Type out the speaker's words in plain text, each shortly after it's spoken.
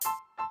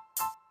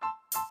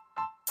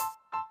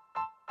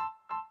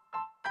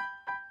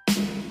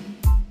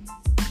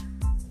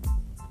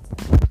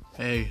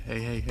Hey.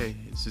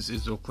 This is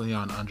Israel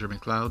Cleon, Andre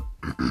McLeod.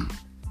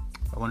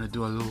 I want to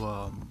do a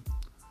little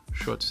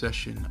short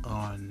session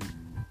on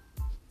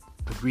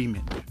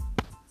agreement,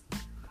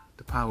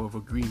 the power of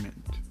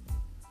agreement.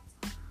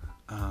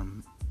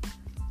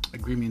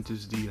 Agreement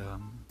is the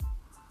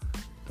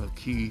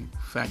key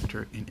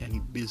factor in any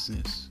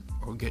business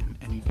or getting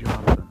any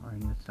job done or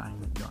any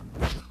assignment done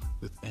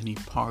with any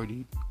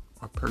party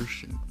or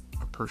person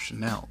or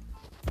personnel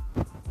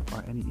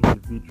or any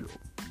individual.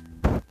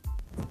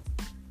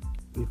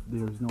 If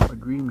there's no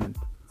agreement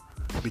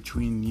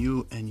between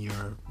you and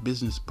your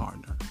business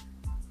partner,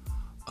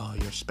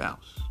 your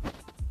spouse,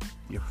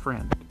 your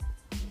friend,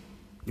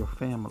 your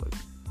family,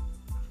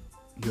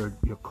 your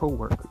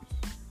co-workers,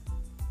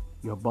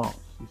 your boss,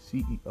 your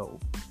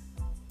CEO,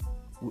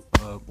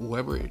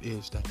 whoever it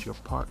is that you're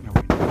partnering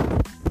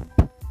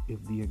with,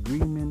 if the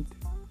agreement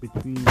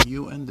between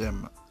you and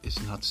them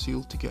is not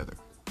sealed together,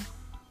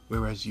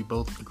 whereas you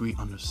both agree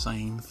on the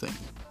same thing,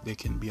 there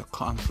can be a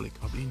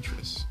conflict of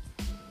interest.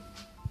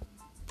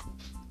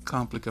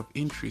 Conflict of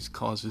interest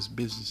causes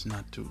business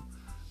not to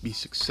be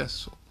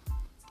successful,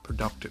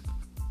 productive,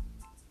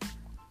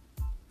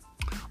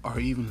 or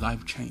even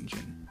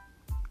life-changing.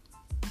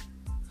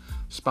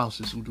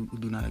 Spouses who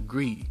do not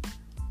agree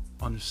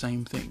on the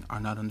same thing are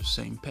not on the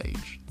same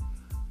page.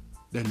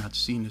 They're not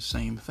seeing the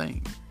same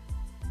thing.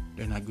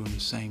 They're not going the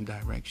same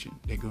direction.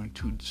 They're going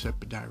two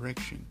separate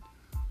directions.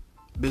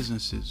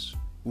 Businesses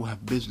who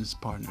have business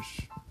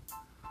partners,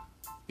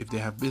 if they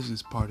have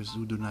business partners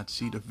who do not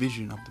see the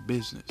vision of the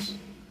business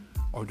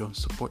or don't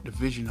support the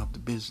vision of the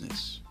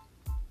business,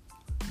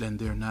 then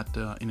they're not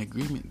in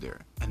agreement there,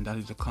 and that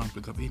is a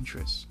conflict of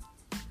interest.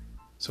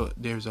 So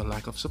there's a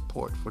lack of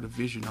support for the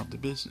vision of the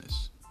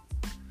business.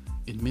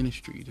 In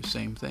ministry, the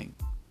same thing.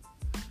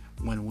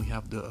 When we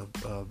have the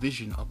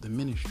vision of the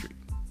ministry,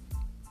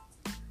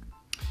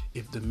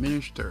 if the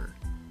minister,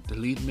 the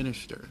lead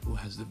minister who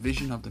has the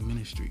vision of the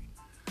ministry,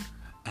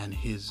 and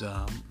his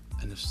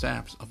and the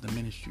staffs of the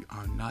ministry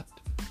are not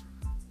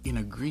in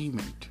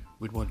agreement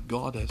with what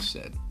God has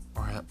said,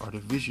 or the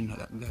vision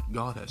that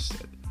God has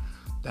said,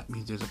 that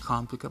means there's a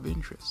conflict of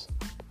interest,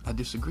 a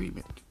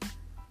disagreement.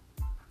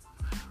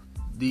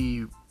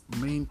 The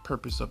main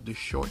purpose of this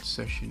short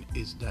session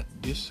is that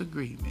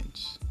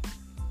disagreements,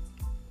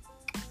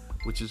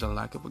 which is a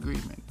lack of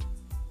agreement,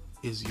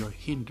 is your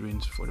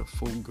hindrance for the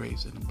full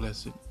grace and the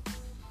blessing.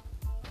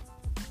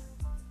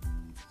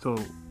 So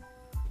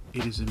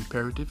it is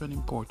imperative and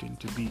important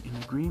to be in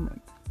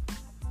agreement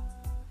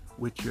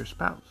with your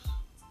spouse,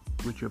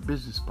 with your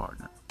business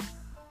partner,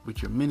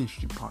 with your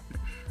ministry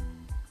partners,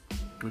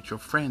 with your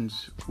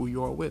friends who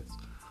you are with,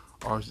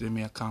 or there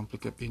may be a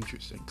conflict of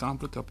interest. And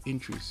conflict of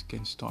interest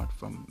can start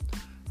from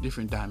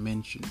different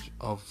dimensions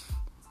of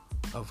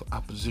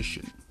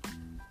opposition.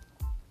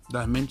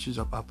 Dimensions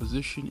of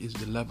opposition is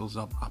the levels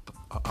of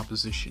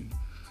opposition,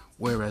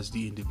 whereas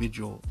the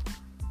individual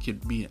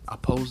could be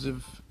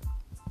oppositive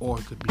or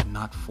it could be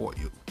not for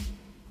you.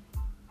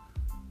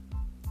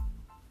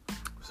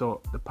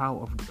 So the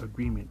power of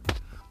agreement.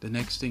 The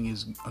next thing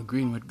is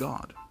agreeing with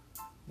God.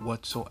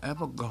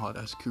 Whatsoever God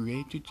has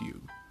created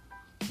you,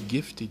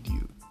 gifted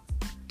you,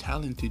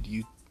 talented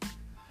you,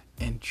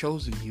 and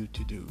chosen you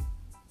to do,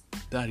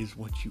 that is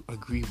what you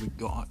agree with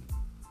God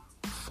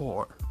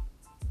for.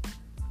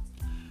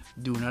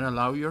 Do not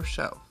allow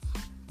yourself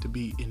to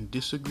be in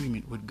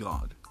disagreement with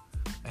God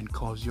and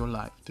cause your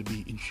life to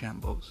be in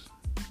shambles.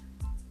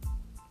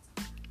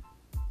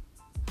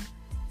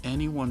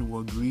 Anyone who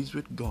agrees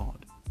with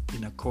God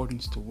in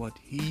accordance to what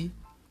He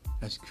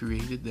has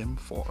created them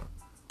for,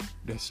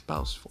 their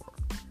spouse for,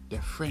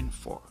 their friend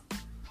for,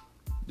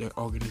 their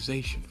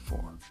organization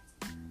for,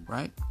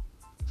 right?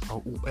 Or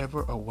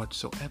whoever or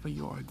whatsoever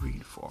you are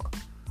agreed for,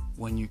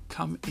 when you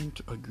come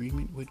into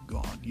agreement with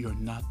God, you're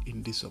not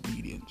in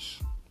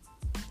disobedience.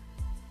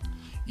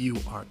 You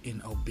are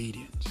in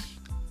obedience.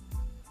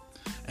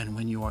 And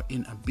when you are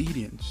in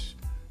obedience,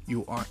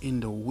 you are in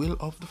the will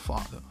of the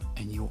Father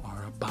and you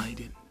are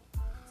abiding.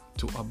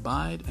 To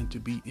abide and to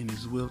be in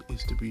His will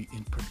is to be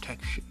in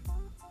protection,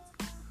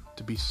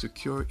 to be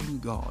secure in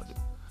God,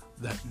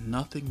 that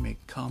nothing may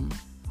come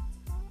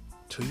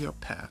to your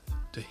path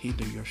to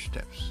hinder your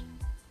steps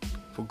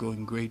for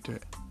going greater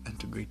and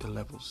to greater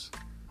levels.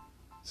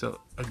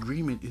 So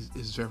agreement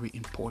is very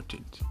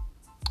important.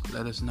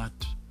 Let us not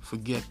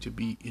forget to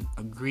be in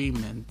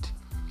agreement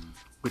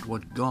with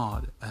what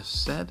God has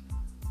said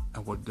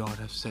and what God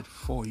has said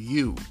for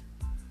you.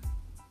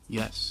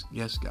 Yes,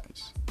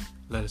 guys.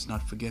 Let us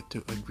not forget to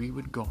agree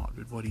with God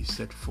with what He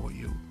said for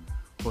you,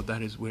 for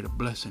that is where the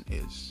blessing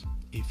is.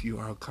 If you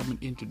are coming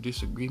into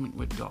disagreement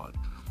with God,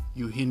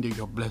 you hinder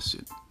your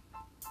blessing.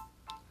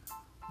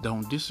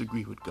 Don't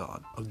disagree with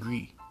God.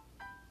 Agree.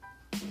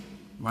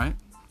 Right?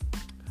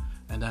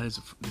 And that is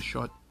the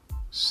short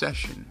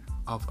session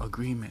of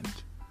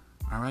agreement.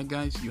 All right,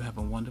 guys, you have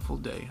a wonderful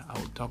day. I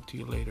will talk to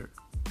you later.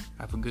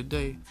 Have a good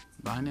day.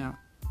 Bye now.